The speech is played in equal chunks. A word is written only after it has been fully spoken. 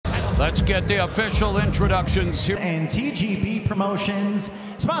Let's get the official introductions here. And TGB Promotions,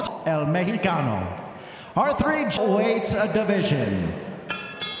 sponsor El Mexicano. Our three weights division.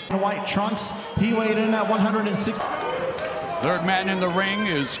 In white trunks, he weighed in at 106. Third man in the ring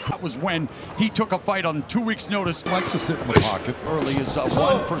was when he took a fight on 2 weeks' notice. Likes to sit in the pocket. Early is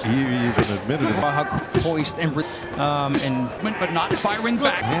one for. He even admitted it. How poised and But not firing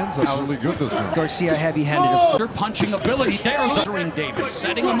back. Hands are really good this one. Garcia heavy-handed. Their punching ability. There's entering Davis,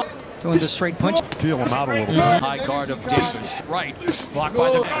 setting him up. Doing the straight punch. Feel him out a little bit. High guard of Davis. Right. Blocked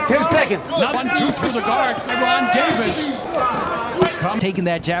by the. 10 seconds. Not 1-2 through the guard. Ron Davis. Taking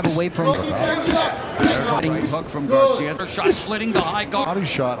that jab away from. There's a right hook from Garcia. Shot splitting the high guard. Body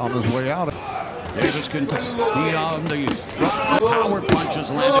shot on his way out. Davis can be on the power punches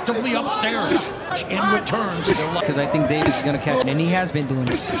landed upstairs. In returns. Because I think Davis is going to catch it, and he has been doing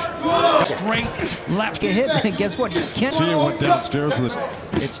it. Straight left. Get hit, and guess what? He can't. See, went downstairs with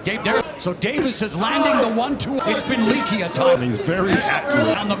it. It's Dave there. So Davis is landing the 1-2. It's been leaky at times. And he's very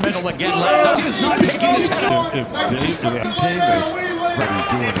accurate. Down the middle again. Left. He is not taking his head off. If Dave maintain this, what he's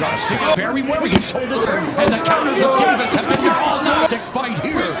doing. Garcia very wary. He told us. And the counters of Davis have been all now. Fight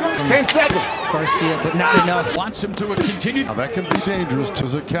here. 10 seconds. Garcia, but not enough. Wants him to continue. Now that can be dangerous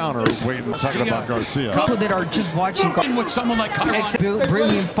as a counter. Waiting, talking about Garcia. People that are just watching. With someone like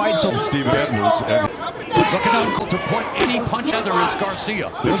Brilliant fights. So Steven Edwards. And looking uncle to put any punch other is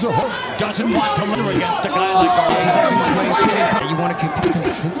Garcia. there's a hook. Doesn't want to litter against a guy like Garcia. You want to compete.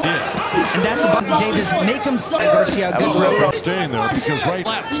 Yeah. And that's about Davis. Make him Garcia a good referee. Staying there because right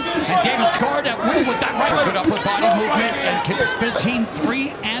Left. And Davis guard at will with that right. Good upper body movement and team 3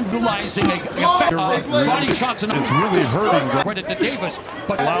 and realizing a body shots. And it's really hurting. Credit to Davis,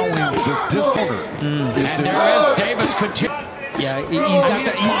 but Allowing this disorder. And there is Davis continue. Yeah, he's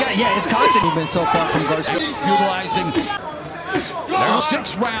got his constant movement so far from Garcia. Utilizing. There's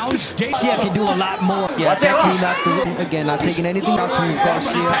 6 rounds. Garcia can do a lot more. Yeah, definitely not taking anything else from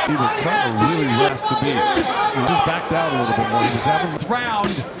Garcia. Either cut or really has to be. He just backed out a little bit more. He was having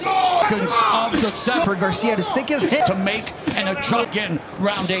Round of the 7 for Garcia to stick his hit to make and adjust again.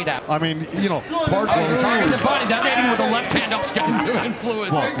 Round 8 out. I mean, you know, part He's targeting the body. That hitting with the left hand up, getting good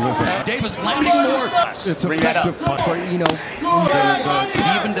influence. Well, listen. Davis landing more. It's effective punch. You know,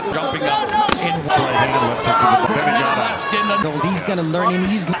 Even the jumping up in Right hand, left hook to the belly. left in the. he's going to learn, and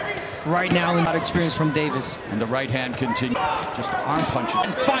he's right now in that experience from Davis. And the right hand continues. Just arm punches.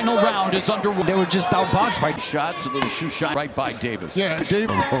 And final round is underway. They were just outboxed by Shots, a little shoe shot right by Davis. Yeah,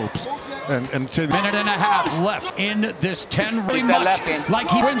 David hopes. And Minute and a half left in this 10. Very much like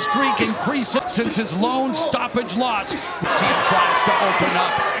he win streak increases since his lone stoppage loss. Garcia tries to open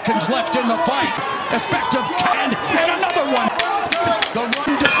up. Seconds left in the fight. Effective and another one. The run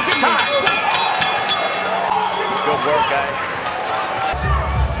defeated. Good work, guys.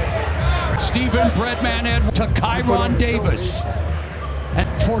 Stephen Breadman Edwards to Kyrone Davis. And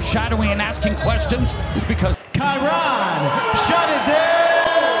foreshadowing and asking questions is because Kyrone